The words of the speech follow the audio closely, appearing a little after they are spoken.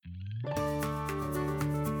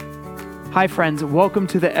Hi friends, welcome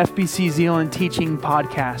to the FBC Zeeland Teaching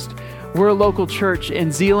Podcast. We're a local church in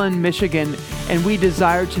Zeeland, Michigan, and we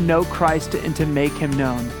desire to know Christ and to make Him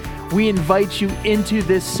known. We invite you into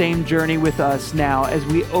this same journey with us now as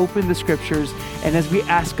we open the scriptures and as we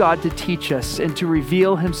ask God to teach us and to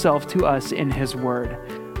reveal Himself to us in His Word.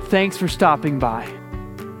 Thanks for stopping by.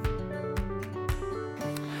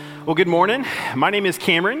 Well, good morning. My name is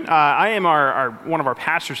Cameron. I am one of our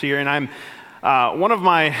pastors here, and I'm one of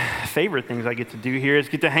my favorite things I get to do here is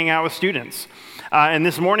get to hang out with students. And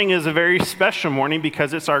this morning is a very special morning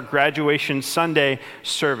because it's our graduation Sunday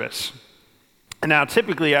service. And now,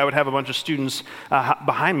 typically, I would have a bunch of students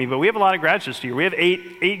behind me, but we have a lot of graduates here. We have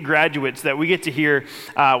eight graduates that we get to hear,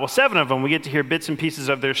 7 of them, we get to hear bits and pieces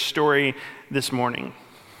of their story this morning.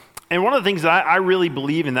 And one of the things that I really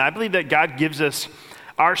believe in, I believe that God gives us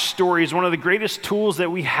our story is one of the greatest tools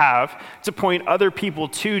that we have to point other people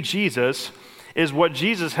to Jesus is what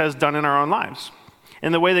Jesus has done in our own lives.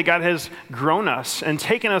 And the way that God has grown us and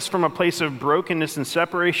taken us from a place of brokenness and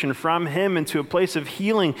separation from Him into a place of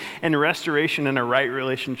healing and restoration and a right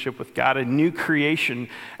relationship with God, a new creation,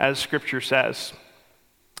 as Scripture says.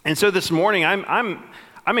 And so this morning,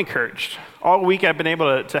 I'm encouraged. All week I've been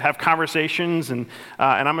able to have conversations, and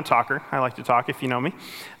I'm a talker. I like to talk, if you know me.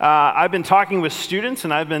 I've been talking with students,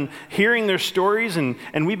 and I've been hearing their stories, and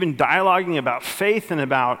we've been dialoguing about faith and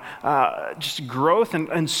about just growth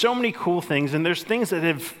and so many cool things. And there's things that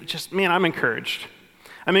have just, I'm encouraged.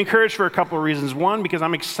 I'm encouraged for a couple of reasons. One, because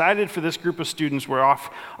I'm excited for this group of students. We're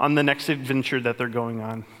off on the next adventure that they're going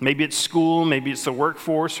on. Maybe it's school, maybe it's the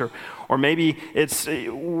workforce, or maybe it's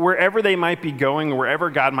wherever they might be going,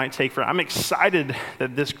 wherever God might take for. I'm excited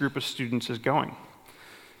that this group of students is going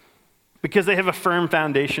because they have a firm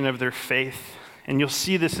foundation of their faith, and you'll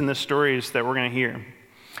see this in the stories that we're going to hear.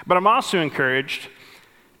 But I'm also encouraged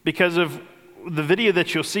because of the video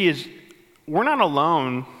that you'll see is we're not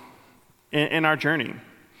alone in our journey.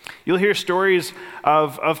 You'll hear stories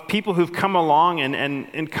of people who've come along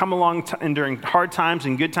and come along and during hard times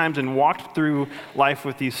and good times and walked through life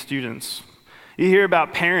with these students. You hear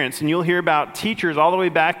about parents and you'll hear about teachers all the way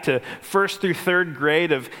back to 1st through 3rd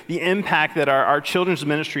grade of the impact that our children's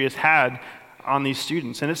ministry has had on these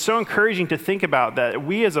students. And it's so encouraging to think about that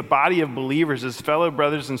we as a body of believers, as fellow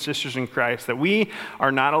brothers and sisters in Christ, that we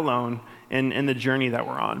are not alone in the journey that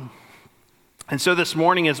we're on. And so this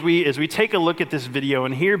morning, as we take a look at this video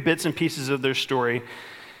and hear bits and pieces of their story,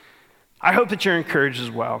 I hope that you're encouraged as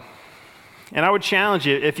well. And I would challenge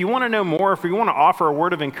you, if you want to know more, if you want to offer a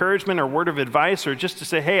word of encouragement or word of advice, or just to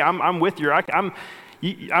say, hey, I'm with you, I'm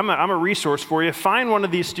a resource for you, find one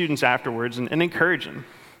of these students afterwards and encourage them.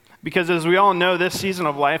 Because as we all know, this season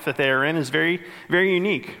of life that they are in is very, very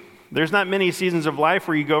unique. There's not many seasons of life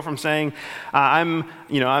where you go from saying, I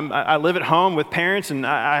live at home with parents and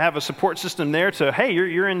I have a support system there to, hey,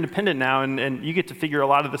 you're independent now and you get to figure a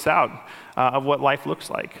lot of this out of what life looks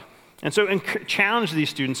like. And so challenge these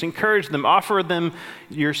students, encourage them, offer them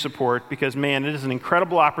your support because, man, it is an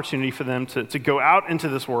incredible opportunity for them to go out into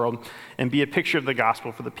this world and be a picture of the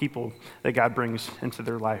gospel for the people that God brings into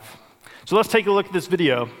their life. So let's take a look at this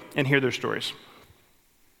video and hear their stories.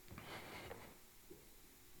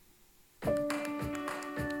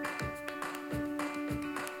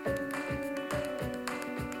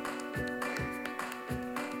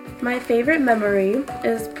 My favorite memory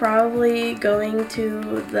is probably going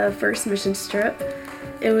to the first mission trip.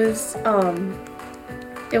 It was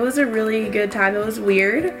a really good time. It was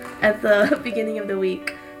weird at the beginning of the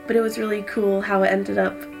week, but it was really cool how it ended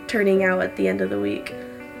up turning out at the end of the week.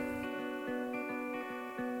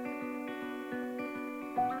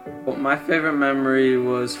 Well, my favorite memory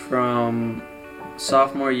was from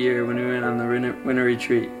sophomore year when we went on the winter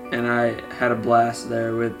retreat, and I had a blast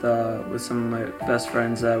there with some of my best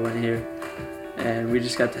friends that went here, and we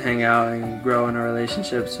just got to hang out and grow in our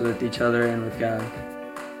relationships with each other and with God.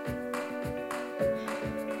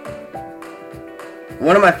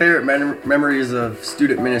 One of my favorite memories of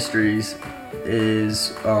student ministries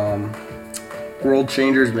is World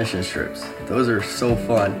Changers mission trips. Those are so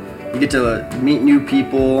fun. You get to meet new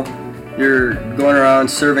people, you're going around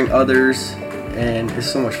serving others, and it's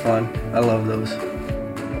so much fun. I love those.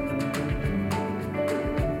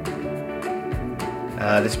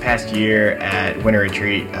 This past year at Winter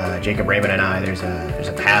Retreat, Jacob Raymond and I, there's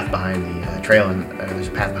a path behind the trail, and there's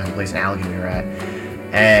a path behind the place in Allegan we were at.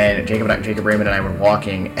 And Jacob Raymond and I were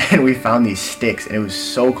walking, and we found these sticks, and it was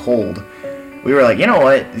so cold. We were like, you know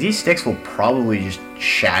what? These sticks will probably just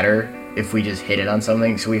shatter if we just hit it on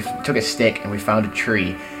something. So we took a stick and we found a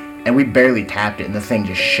tree, and we barely tapped it, and the thing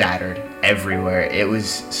just shattered everywhere. It was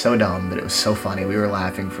so dumb, but it was so funny. We were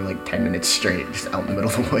laughing for like 10 minutes straight, just out in the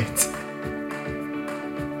middle of the woods.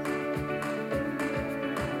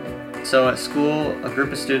 So at school, a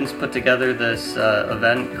group of students put together this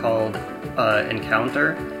event called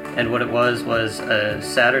Encounter, and what it was a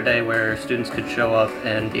Saturday where students could show up,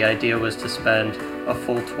 and the idea was to spend a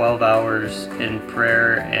full 12 hours in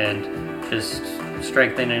prayer and just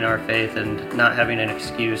strengthening our faith and not having an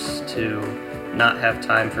excuse to not have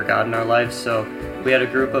time for God in our lives. So we had a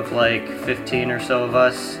group of like 15 or so of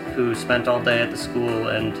us who spent all day at the school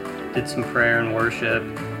and did some prayer and worship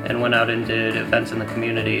and went out and did events in the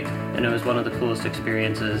community, and it was one of the coolest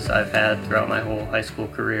experiences I've had throughout my whole high school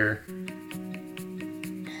career.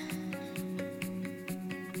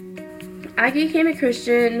 I became a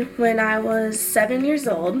Christian when I was 7 years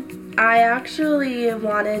old. I actually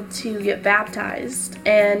wanted to get baptized,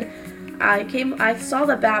 and I saw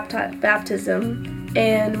the baptism,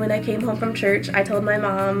 and when I came home from church, I told my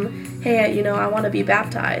mom, hey, I want to be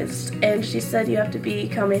baptized, and she said you have to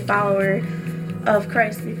become a follower of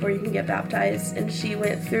Christ before you can get baptized, and she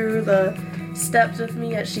went through the steps with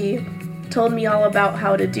me, and she told me all about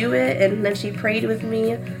how to do it, and then she prayed with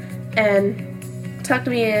me and tucked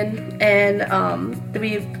me in, and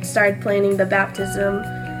we started planning the baptism.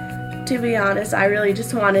 To be honest, I really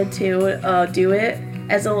just wanted to do it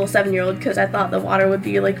as a little 7-year-old because I thought the water would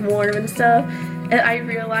be like warm and stuff, and I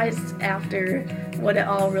realized after what it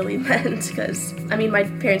all really meant, because my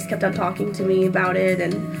parents kept on talking to me about it,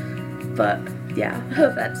 but yeah,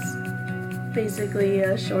 that's basically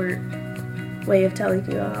a short way of telling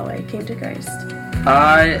you how I came to Christ.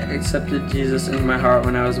 I accepted Jesus into my heart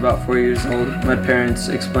when I was about 4 years old. My parents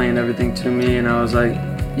explained everything to me, and I was like,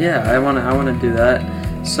 yeah, I want to do that.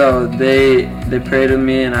 So they prayed with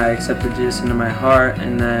me, and I accepted Jesus into my heart,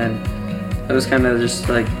 and then it was kind of just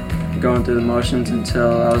like going through the motions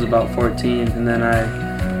until I was about 14, and then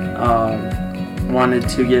I wanted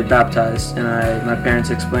to get baptized, and my parents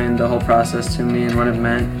explained the whole process to me and what it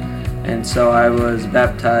meant, and so I was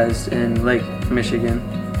baptized in Lake Michigan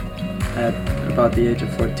at about the age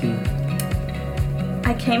of 14.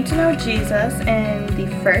 I came to know Jesus in the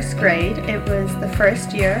first grade. It was the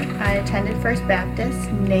first year I attended First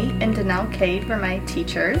Baptist. Nate and Danelle Cade were my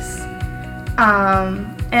teachers,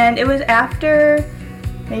 and it was after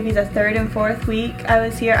maybe the third and fourth week I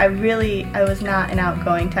was here. I was not an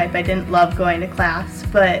outgoing type. I didn't love going to class,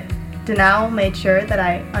 but Danelle made sure that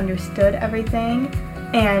I understood everything,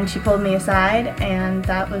 and she pulled me aside, and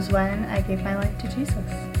that was when I gave my life to Jesus.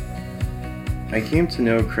 I came to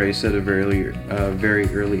know Christ at a very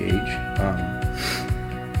early age.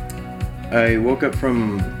 I woke up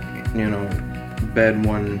from, bed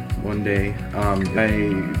one day.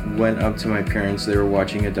 I went up to my parents. They were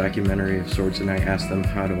watching a documentary of sorts, and I asked them,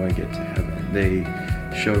 how do I get to heaven? They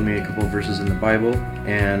showed me a couple of verses in the Bible,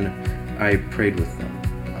 and I prayed with them.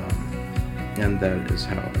 And that is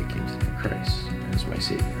how I came to know Christ as my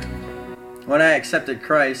Savior. When I accepted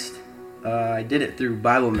Christ, I did it through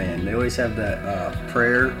Bible Man. They always have that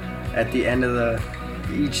prayer at the end of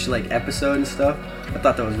each episode and stuff. I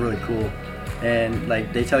thought that was really cool. And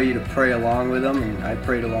they tell you to pray along with them, and I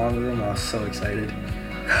prayed along with them. I was so excited.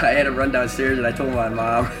 I had to run downstairs, and I told my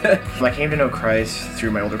mom. I came to know Christ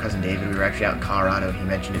through my older cousin David. We were actually out in Colorado. He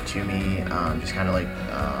mentioned it to me, just kind of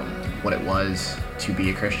what it was to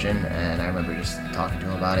be a Christian, and I remember just talking to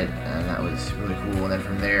him about it, and that was really cool. And then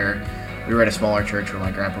from there, we were at a smaller church where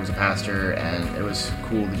my grandpa was a pastor, and it was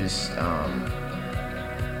cool to just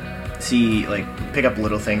pick up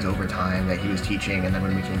little things over time that he was teaching. And then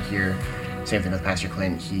when we came here, same thing with Pastor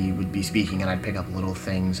Clint, he would be speaking, and I'd pick up little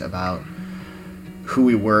things about who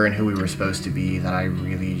we were and who we were supposed to be that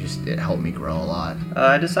it helped me grow a lot.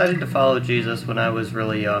 I decided to follow Jesus when I was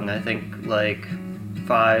really young, I think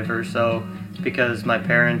 5 or so, because my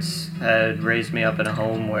parents had raised me up in a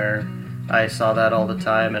home where I saw that all the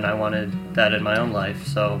time, and I wanted that in my own life.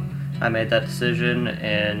 So I made that decision,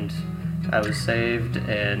 and I was saved,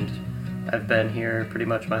 and I've been here pretty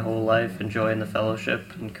much my whole life, enjoying the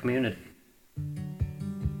fellowship and community.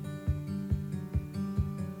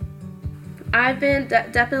 I've been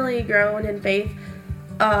definitely grown in faith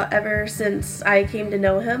ever since I came to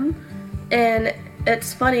know him, and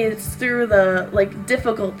it's funny, it's through the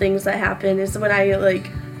difficult things that happen is when I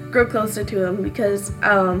grow closer to him, because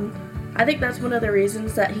I think that's one of the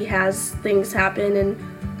reasons that he has things happen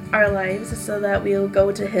in our lives, so that we'll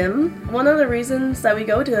go to him. One of the reasons that we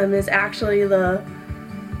go to him is actually the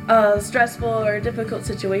stressful or difficult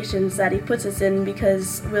situations that he puts us in,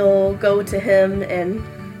 because we'll go to him and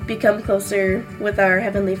become closer with our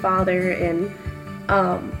Heavenly Father, and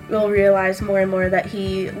we'll realize more and more that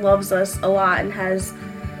he loves us a lot and has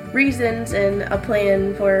reasons and a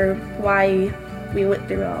plan for why we went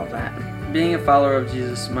through all of that. Being a follower of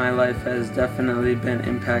Jesus, my life has definitely been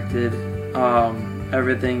impacted.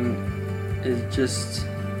 Everything is just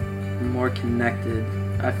more connected.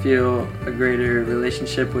 I feel a greater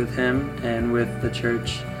relationship with him and with the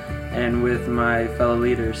church and with my fellow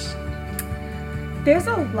leaders. There's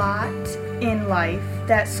a lot in life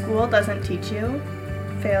that school doesn't teach you.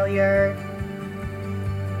 Failure,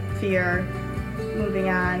 fear, moving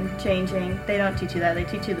on, changing. They don't teach you that. They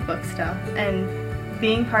teach you the book stuff. And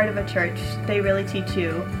being part of a church, they really teach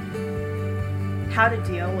you how to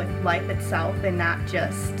deal with life itself and not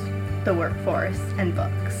just the workforce and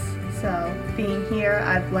books. So being here,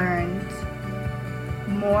 I've learned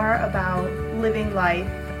more about living life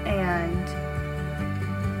and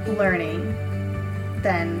learning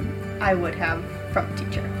than I would have from a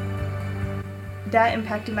teacher. That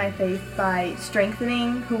impacted my faith by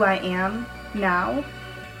strengthening who I am now.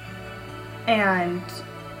 And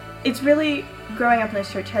it's really, growing up in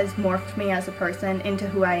this church has morphed me as a person into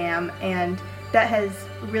who I am, and that has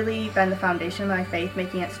really been the foundation of my faith,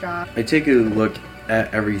 making it strong. I take a look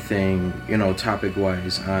at everything,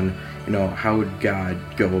 topic-wise on, how would God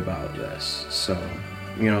go about this? So,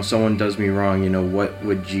 someone does me wrong, what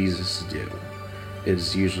would Jesus do?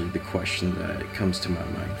 Is usually the question that comes to my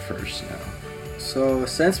mind first now. So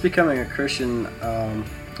since becoming a Christian,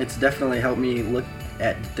 it's definitely helped me look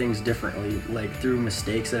at things differently, like through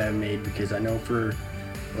mistakes that I've made, because I know for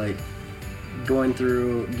like going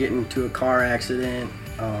through getting into a car accident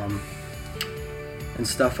and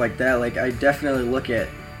stuff like that, like I definitely look at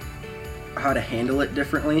how to handle it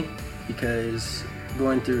differently, because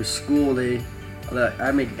going through school I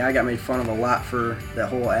got made fun of a lot for that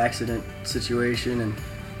whole accident situation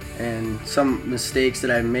and some mistakes that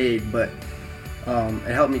I made, but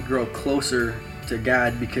it helped me grow closer to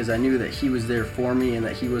God, because I knew that He was there for me and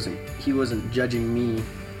that He wasn't judging me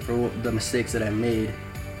for the mistakes that I made.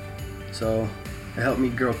 So it helped me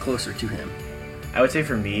grow closer to Him. I would say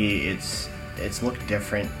for me, it's looked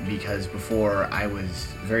different, because before I was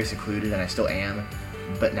very secluded, and I still am,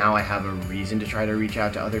 but now I have a reason to try to reach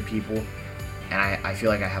out to other people, and I feel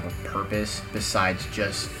like I have a purpose besides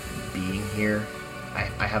just being here.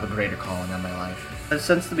 I have a greater calling on my life.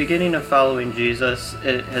 Since the beginning of following Jesus,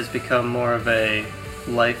 it has become more of a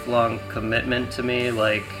lifelong commitment to me,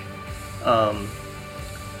 like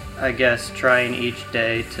I guess trying each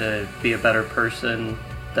day to be a better person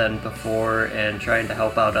than before and trying to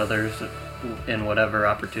help out others in whatever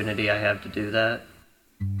opportunity I have to do that.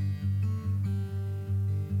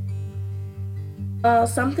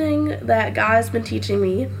 Something that God has been teaching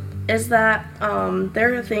me is that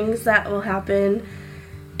there are things that will happen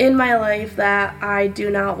in my life that I do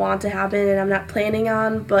not want to happen and I'm not planning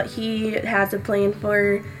on, but He has a plan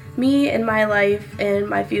for me and my life and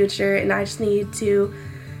my future, and I just need to,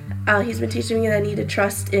 He's been teaching me that I need to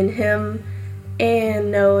trust in Him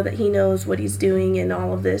and know that He knows what He's doing in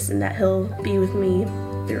all of this and that He'll be with me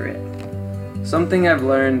through it. Something I've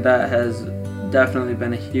learned that has definitely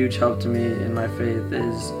been a huge help to me in my faith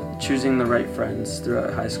is choosing the right friends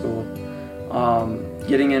throughout high school.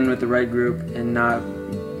 Getting in with the right group and not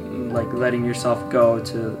like letting yourself go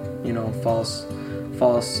to false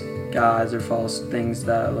gods or false things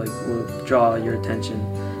that like will draw your attention.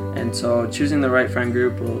 And so choosing the right friend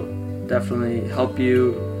group will definitely help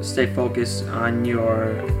you stay focused on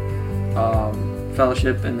your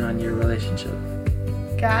fellowship and on your relationship.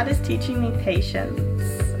 God is teaching me patience.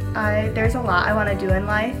 There's a lot I want to do in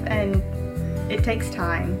life, and it takes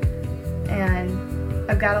time, and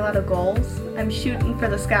I've got a lot of goals. I'm shooting for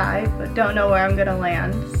the sky, but don't know where I'm going to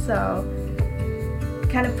land, so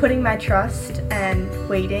kind of putting my trust and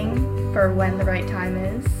waiting for when the right time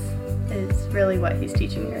is really what He's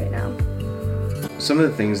teaching me right now. Some of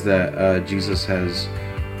the things that Jesus has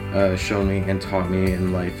shown me and taught me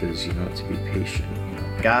in life is, to be patient.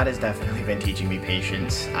 God has definitely been teaching me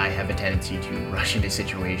patience. I have a tendency to rush into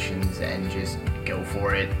situations and just go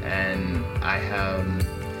for it, and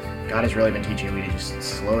God has really been teaching me to just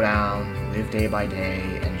slow down, live day by day,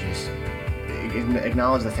 and just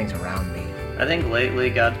acknowledge the things around me. I think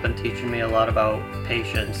lately God's been teaching me a lot about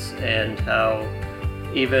patience and how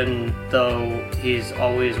even though He's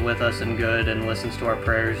always with us and good and listens to our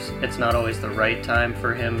prayers, it's not always the right time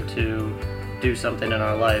for Him to do something in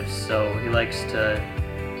our lives. So He likes to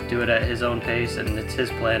do it at His own pace, and it's His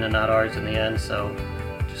plan and not ours in the end. So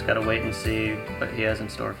just gotta wait and see what He has in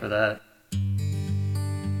store for that.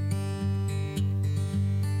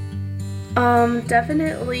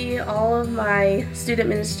 Definitely all of my student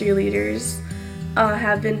ministry leaders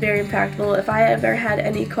have been very impactful. If I ever had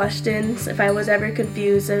any questions, if I was ever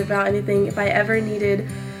confused about anything, if I ever needed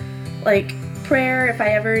like prayer, if I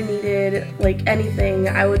ever needed like anything,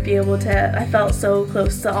 I would be able to, I felt so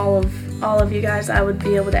close to all of you guys. I would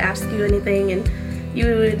be able to ask you anything and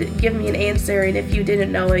you would give me an answer, and if you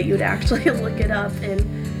didn't know it, you would actually look it up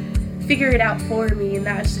and figure it out for me. And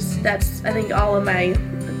that's I think all of my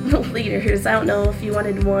leaders. I don't know if you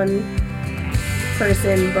wanted one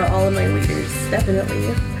person, but all of my leaders definitely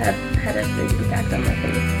have had a big impact on my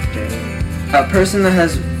faith journey. A person that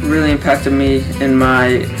has really impacted me in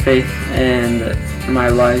my faith and my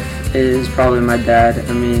life is probably my dad.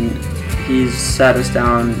 I mean, he's sat us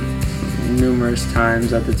down numerous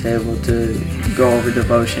times at the table to go over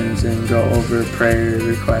devotions and go over prayer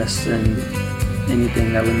requests and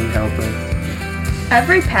anything that we need help with.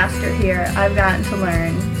 Every pastor here, I've gotten to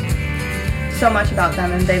learn so much about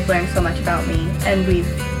them, and they've learned so much about me, and we've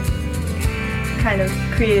kind of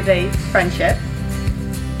created a friendship.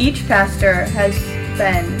 Each pastor has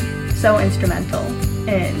been so instrumental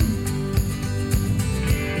in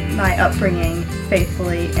my upbringing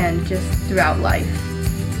faithfully and just throughout life.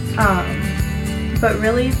 But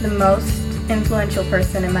really the most influential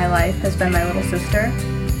person in my life has been my little sister.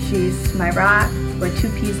 She's my rock. We're two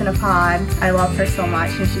peas in a pod. I love her so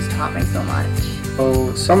much, and she's taught me so much.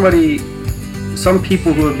 Oh, some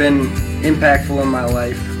people who have been impactful in my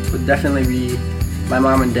life would definitely be my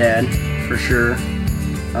mom and dad, for sure.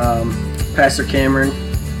 Pastor Cameron,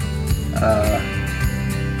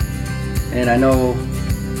 and I know,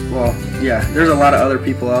 well, yeah, there's a lot of other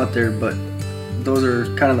people out there, but those are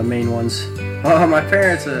kind of the main ones. My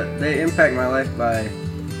parents, they impact my life by,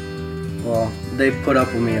 well, they put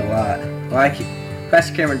up with me a lot. Well,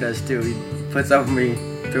 Pastor Cameron does too. He puts up with me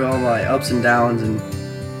through all my ups and downs and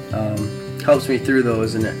helps me through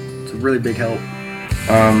those, and it's a really big help.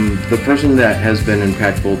 The person that has been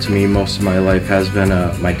impactful to me most of my life has been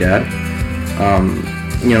my dad.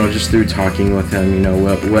 Just through talking with him,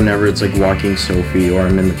 whenever it's like walking Sophie, or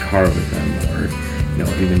I'm in the car with him, or,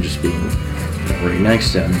 even just being right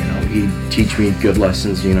next to him, he'd teach me good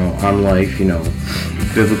lessons, on life,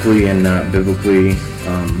 biblically and not biblically,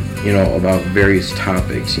 about various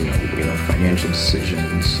topics, financial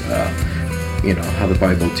decisions, how the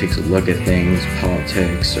Bible takes a look at things,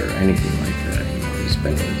 politics, or anything like that. He's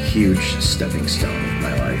been a huge stepping stone in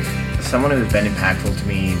my life. Someone who's been impactful to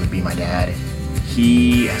me would be my dad.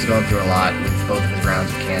 He has gone through a lot with both of his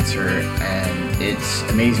rounds of cancer, and it's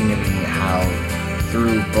amazing to me how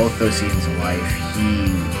through both those seasons of life,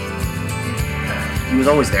 he was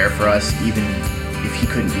always there for us, even if he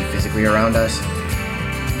couldn't be physically around us.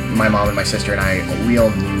 My mom and my sister and I, we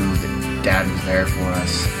all knew that Dad was there for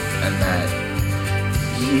us, and that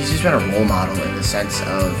he's just been a role model in the sense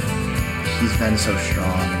of he's been so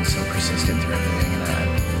strong and so persistent through everything,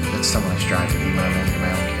 and that's someone I strive to be when I'm older than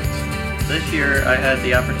my own kids. This year I had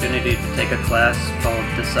the opportunity to take a class called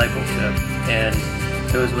Discipleship, and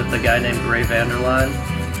it was with a guy named Ray Vanderlaan,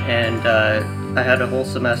 and I had a whole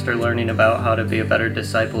semester learning about how to be a better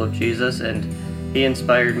disciple of Jesus, and he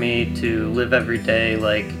inspired me to live every day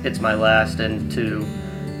like it's my last, and to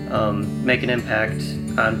make an impact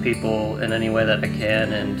on people in any way that I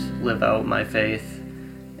can, and live out my faith,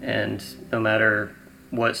 and no matter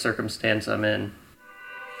what circumstance I'm in.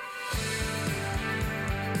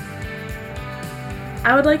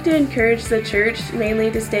 I would like to encourage the church mainly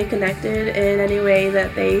to stay connected in any way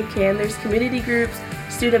that they can. There's community groups,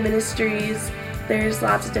 student ministries, there's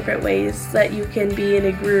lots of different ways that you can be in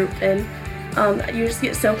a group, and you just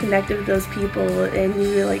get so connected with those people, and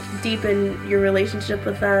you like deepen your relationship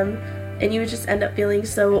with them, and you just end up feeling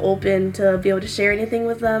so open to be able to share anything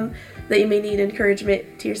with them that you may need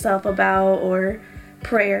encouragement to yourself about, or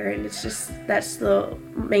prayer, and that's the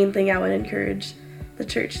main thing I would encourage the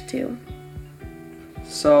church to.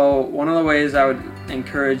 So one of the ways I would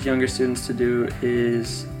encourage younger students to do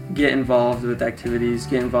is get involved with activities,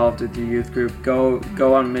 get involved with your youth group, go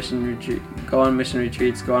on mission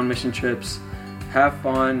retreats, go on mission trips, have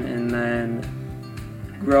fun, and then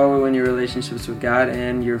grow in your relationships with God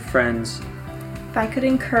and your friends. If I could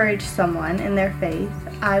encourage someone in their faith,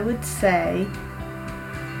 I would say,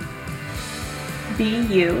 be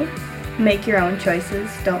you, make your own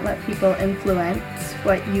choices, don't let people influence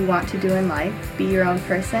what you want to do in life. Be your own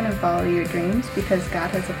person and follow your dreams, because God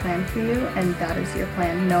has a plan for you, and that is your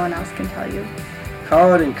plan. No one else can tell you. How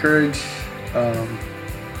I would encourage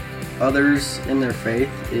others in their faith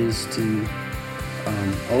is to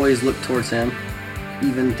always look towards Him,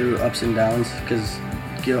 even through ups and downs, because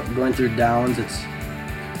going through downs, it's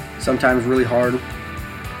sometimes really hard,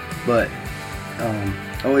 but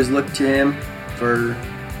always look to Him for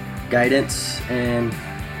guidance, and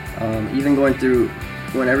even going through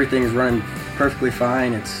when everything is running perfectly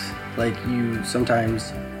fine, it's like you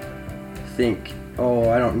sometimes think, oh,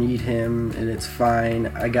 I don't need Him and it's fine,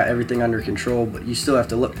 I got everything under control, but you still have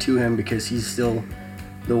to look to Him because He's still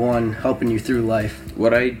the one helping you through life.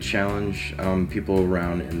 What I challenge people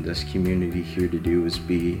around in this community here to do is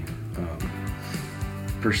be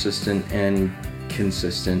persistent and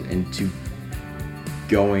consistent into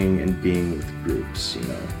going and being with groups.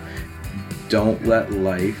 Don't let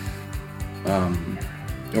life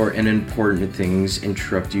or important things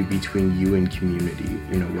interrupt you between you and community,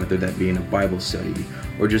 whether that be in a Bible study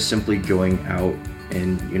or just simply going out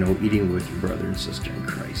and eating with your brother and sister in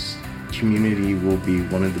Christ. Community will be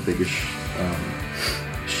one of the biggest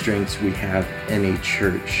strengths we have in a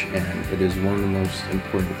church, and it is one of the most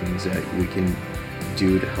important things that we can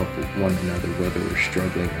do to help one another, whether we're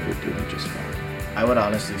struggling or we're doing just fine. I would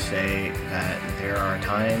honestly say that there are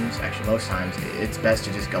times, actually most times, it's best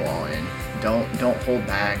to just go all in. Don't hold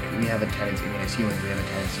back. We have a tendency, as humans, we have a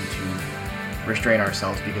tendency to restrain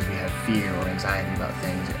ourselves because we have fear or anxiety about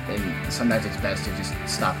things, and sometimes it's best to just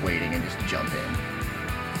stop waiting and just jump in.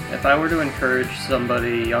 If I were to encourage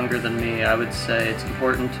somebody younger than me, I would say it's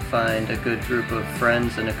important to find a good group of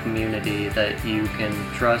friends in a community that you can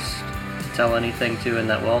trust to tell anything to, and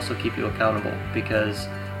that will also keep you accountable, because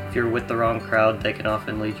if you're with the wrong crowd, they can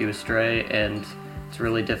often lead you astray, and it's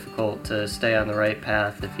really difficult to stay on the right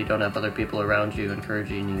path if you don't have other people around you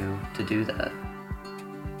encouraging you to do that.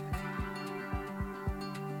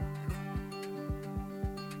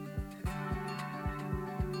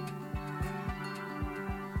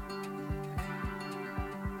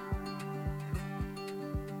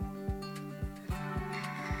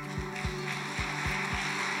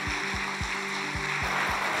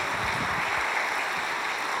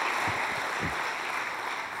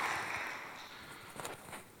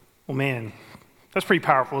 Well, man, that's pretty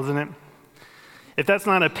powerful, isn't it? If that's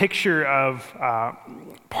not a picture of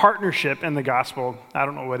partnership in the gospel, I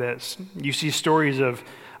don't know what is. You see stories of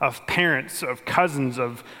parents, of cousins,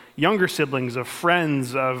 of younger siblings, of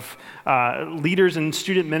friends, of leaders in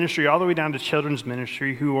student ministry, all the way down to children's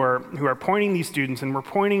ministry, who are pointing these students, and we're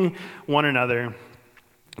pointing one another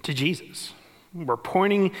to Jesus. We're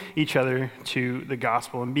pointing each other to the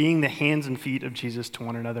gospel and being the hands and feet of Jesus to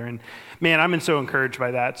one another. And man, I'm so encouraged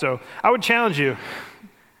by that. So I would challenge you,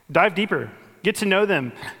 dive deeper, get to know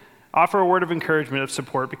them, offer a word of encouragement, of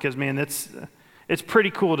support, because man, it's pretty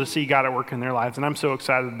cool to see God at work in their lives. And I'm so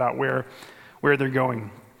excited about where they're going.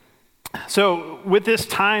 So with this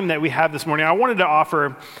time that we have this morning, I wanted to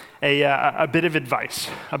offer a bit of advice,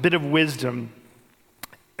 a bit of wisdom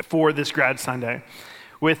for this Grad Sunday.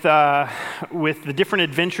 With the different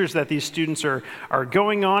adventures that these students are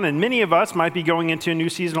going on, and many of us might be going into a new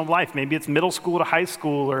season of life. Maybe it's middle school to high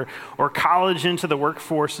school, or college into the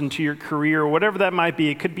workforce, into your career, or whatever that might be.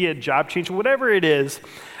 It could be a job change, whatever it is.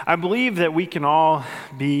 I believe that we can all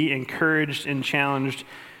be encouraged and challenged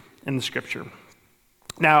in the Scripture.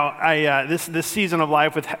 Now, this season of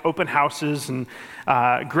life with open houses and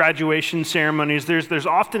graduation ceremonies, there's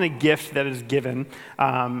often a gift that is given,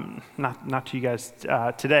 not to you guys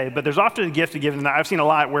today, but there's often a gift given that I've seen a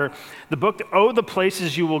lot, where the book "Oh, the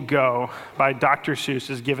Places You Will Go" by Dr.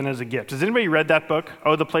 Seuss is given as a gift. Has anybody read that book,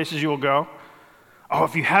 "Oh, the Places You Will Go"? Oh,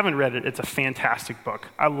 if you haven't read it, it's a fantastic book.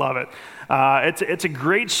 I love it. It's a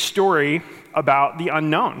great story about the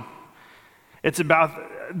unknown. It's about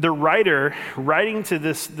the writer writing to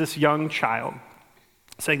this young child,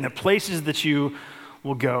 saying the places that you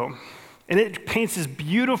will go. And it paints this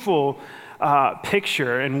beautiful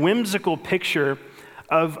picture and whimsical picture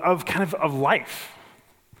of life,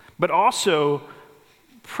 but also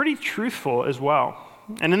pretty truthful as well.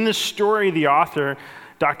 And in this story, the author,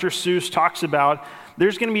 Dr. Seuss, talks about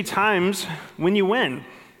there's going to be times when you win.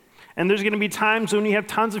 And there's going to be times when you have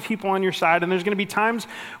tons of people on your side, and there's going to be times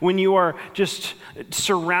when you are just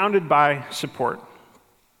surrounded by support.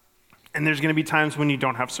 And there's going to be times when you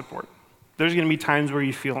don't have support. There's going to be times where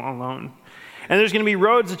you feel alone. And there's going to be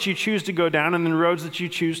roads that you choose to go down, and then roads that you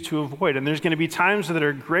choose to avoid. And there's going to be times that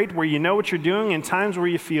are great where you know what you're doing, and times where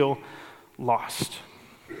you feel lost.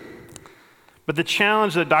 But the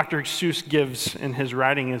challenge that Dr. Seuss gives in his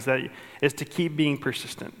writing is to keep being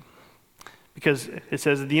persistent. Because it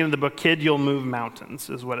says at the end of the book, "Kid, you'll move mountains,"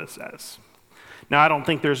 is what it says. Now, I don't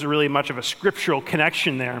think there's really much of a scriptural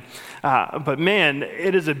connection there, but man,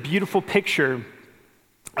 it is a beautiful picture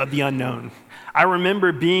of the unknown. I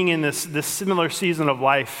remember being in this similar season of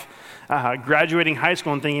life, graduating high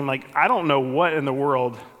school and thinking, I don't know what in the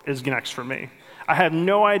world is next for me. I have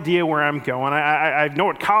no idea where I'm going. I know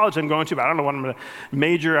what college I'm going to, but I don't know what I'm going to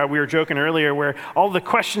major. We were joking earlier where all the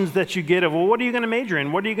questions that you get of, well, what are you going to major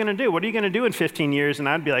in? What are you going to do? What are you going to do in 15 years? And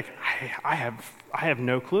I'd be like, I have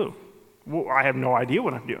no clue. Well, I have no idea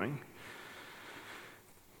what I'm doing.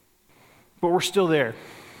 But we're still there,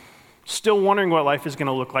 still wondering what life is going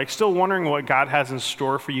to look like, still wondering what God has in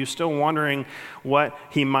store for you, still wondering what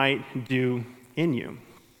he might do in you.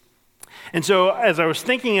 And so as I was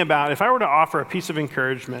thinking about if I were to offer a piece of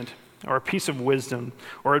encouragement or a piece of wisdom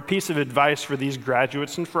or a piece of advice for these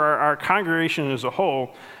graduates and for our congregation as a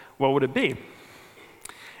whole, what would it be?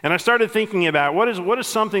 And I started thinking about what is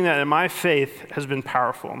something that in my faith has been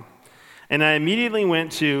powerful. And I immediately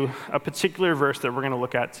went to a particular verse that we're going to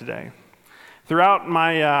look at today. Throughout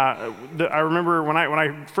my, I remember when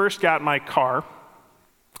I first got my car,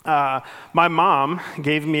 my mom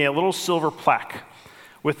gave me a little silver plaque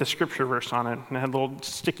with the scripture verse on it, and it had a little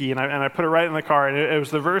sticky, and I put it right in the car, and it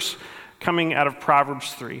was the verse coming out of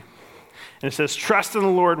Proverbs 3. And it says, "Trust in the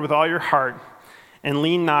Lord with all your heart, and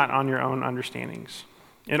lean not on your own understandings.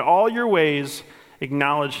 In all your ways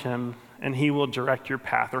acknowledge him, and he will direct your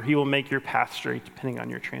path," or he will make your path straight, depending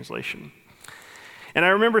on your translation. And I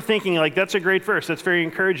remember thinking, like, that's a great verse, that's very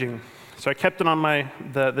encouraging. So I kept it on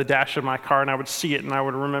the dash of my car, and I would see it, and I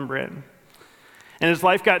would remember it. And as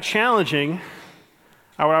life got challenging,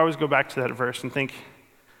 I would always go back to that verse and think,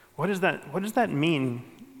 what does that mean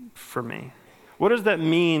for me? What does that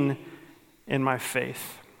mean in my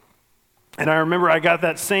faith? And I remember I got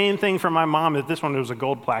that same thing from my mom, but this one was a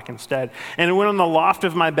gold plaque instead. And it went on the loft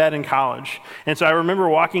of my bed in college. And so I remember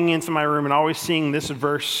walking into my room and always seeing this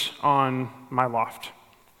verse on my loft.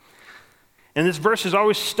 And this verse has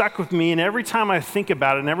always stuck with me, and every time I think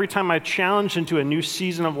about it, and every time I challenge into a new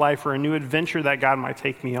season of life or a new adventure that God might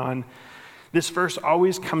take me on, this verse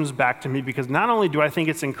always comes back to me, because not only do I think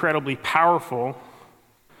it's incredibly powerful,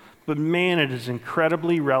 but man, it is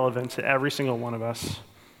incredibly relevant to every single one of us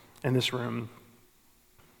in this room.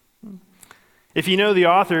 If you know the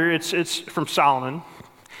author, it's from Solomon.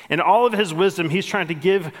 In all of his wisdom, he's trying to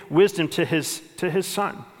give wisdom to his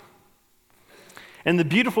son. And the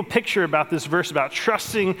beautiful picture about this verse, about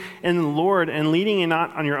trusting in the Lord and leaning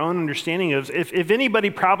not on your own understanding, of if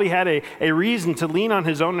anybody probably had a reason to lean on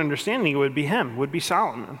his own understanding, it would be him, would be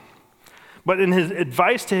Solomon. But in his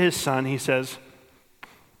advice to his son, he says,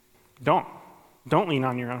 don't lean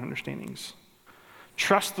on your own understandings.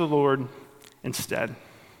 Trust the Lord instead.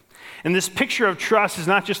 And this picture of trust is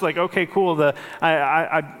not just like, okay, cool,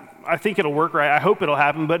 I think it'll work right, I hope it'll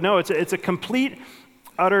happen, but no, it's a complete,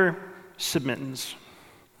 utter submittance.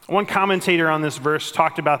 One commentator on this verse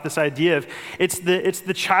talked about this idea of it's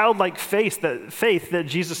the childlike faith that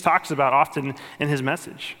Jesus talks about often in his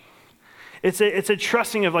message. It's a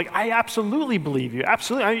trusting of, like, I absolutely believe you.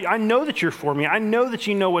 Absolutely. I know that you're for me. I know that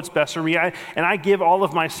you know what's best for me. And I give all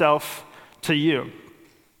of myself to you.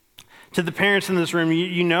 To the parents in this room,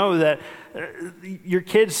 you know that your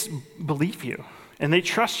kids believe you and they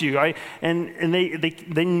trust you. And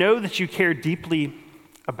they know that you care deeply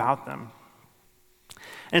about them.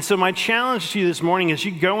 And so my challenge to you this morning is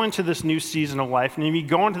you go into this new season of life, and you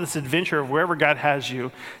go into this adventure of wherever God has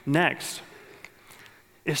you next,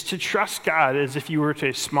 is to trust God as if you were to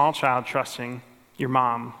a small child trusting your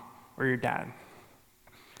mom or your dad.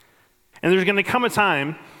 And there's going to come a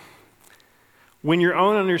time when your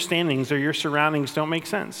own understandings or your surroundings don't make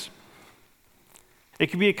sense. It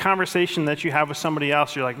could be a conversation that you have with somebody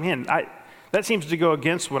else. You're like, man, that seems to go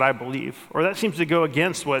against what I believe, or that seems to go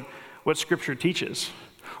against what Scripture teaches.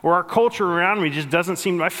 Or our culture around me just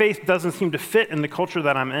my faith doesn't seem to fit in the culture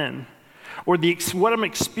that I'm in. Or what I'm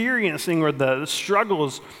experiencing, or the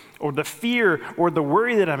struggles, or the fear, or the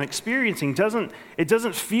worry that I'm experiencing,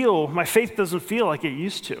 my faith doesn't feel like it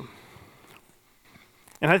used to.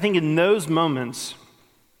 And I think in those moments,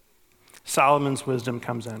 Solomon's wisdom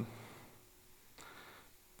comes in.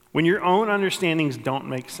 When your own understandings don't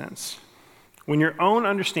make sense, when your own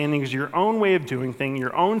understandings, your own way of doing things,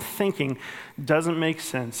 your own thinking doesn't make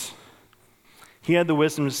sense, he had the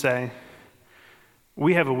wisdom to say,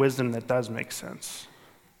 we have a wisdom that does make sense,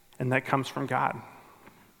 and that comes from God.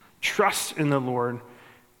 Trust in the Lord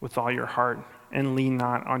with all your heart, and lean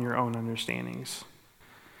not on your own understandings.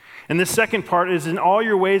 And the second part is, in all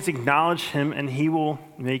your ways acknowledge him, and he will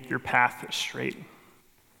make your path straight.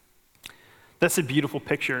 That's a beautiful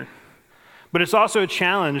picture. But it's also a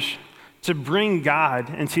challenge to bring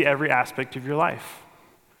God into every aspect of your life.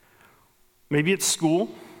 Maybe it's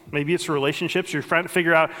school. Maybe it's relationships. You're trying to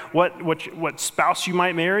figure out what spouse you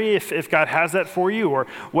might marry, if God has that for you, or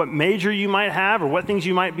what major you might have, or what things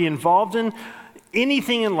you might be involved in.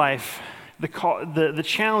 Anything in life, the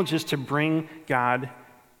challenge is to bring God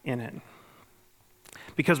in it.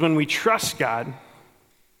 Because when we trust God,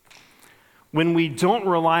 when we don't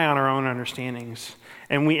rely on our own understandings,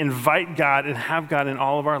 and we invite God and have God in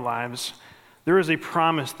all of our lives, there is a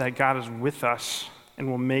promise that God is with us and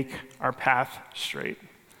will make our path straight.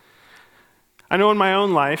 I know in my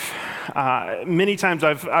own life, many times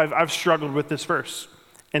I've struggled with this verse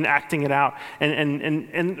and acting it out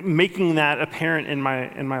and making that apparent in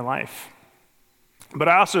my life. But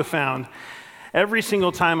I also found every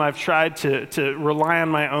single time I've tried to rely on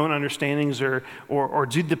my own understandings or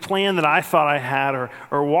do the plan that I thought I had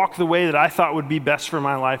or walk the way that I thought would be best for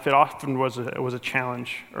my life, it often was a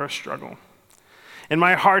challenge or a struggle. And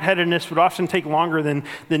my hard-headedness would often take longer than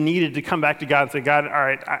needed to come back to God and say, God, all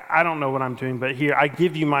right, I don't know what I'm doing, but here, I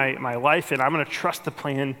give you my life, and I'm going to trust the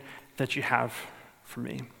plan that you have for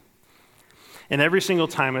me. And every single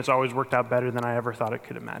time, it's always worked out better than I ever thought it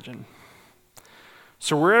could imagine.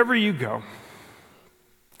 So wherever you go,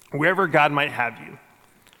 wherever God might have you,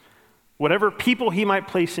 whatever people he might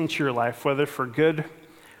place into your life, whether for good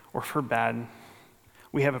or for bad,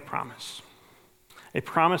 we have a promise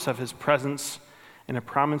of his presence and a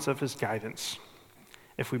promise of his guidance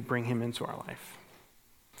if we bring him into our life.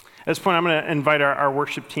 At this point, I'm going to invite our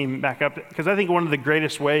worship team back up, because I think one of the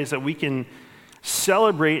greatest ways that we can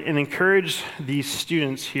celebrate and encourage these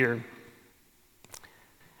students here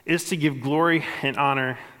is to give glory and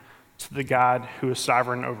honor to the God who is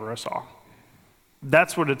sovereign over us all.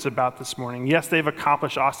 That's what it's about this morning. Yes, they've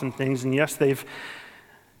accomplished awesome things, and yes, they've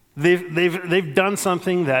done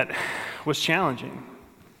something that was challenging.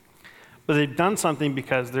 But they've done something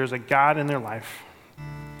because there's a God in their life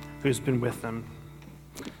who's been with them.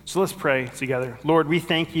 So let's pray together. Lord, we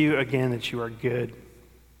thank you again that you are good.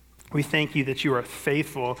 We thank you that you are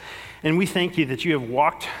faithful, and we thank you that you have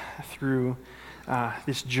walked through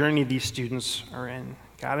this journey these students are in,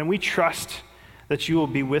 God, and we trust that you will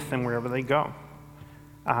be with them wherever they go.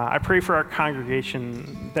 I pray for our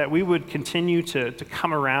congregation that we would continue to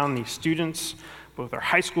come around these students, both our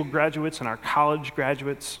high school graduates and our college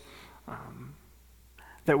graduates,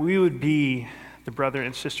 that we would be the brother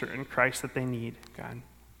and sister in Christ that they need, God.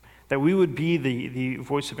 That we would be the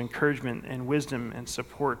voice of encouragement and wisdom and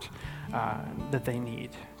support that they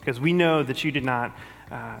need. Because we know that you did not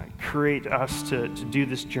create us to do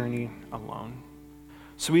this journey alone.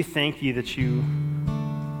 So we thank you that you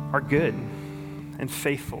are good and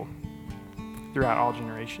faithful throughout all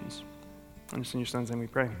generations. And it's in your son's name we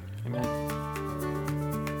pray. Amen.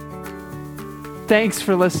 Thanks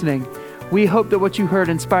for listening. We hope that what you heard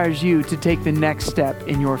inspires you to take the next step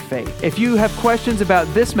in your faith. If you have questions about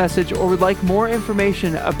this message or would like more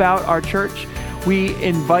information about our church, we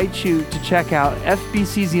invite you to check out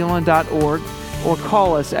fbczeeland.org or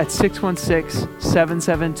call us at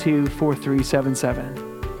 616-772-4377.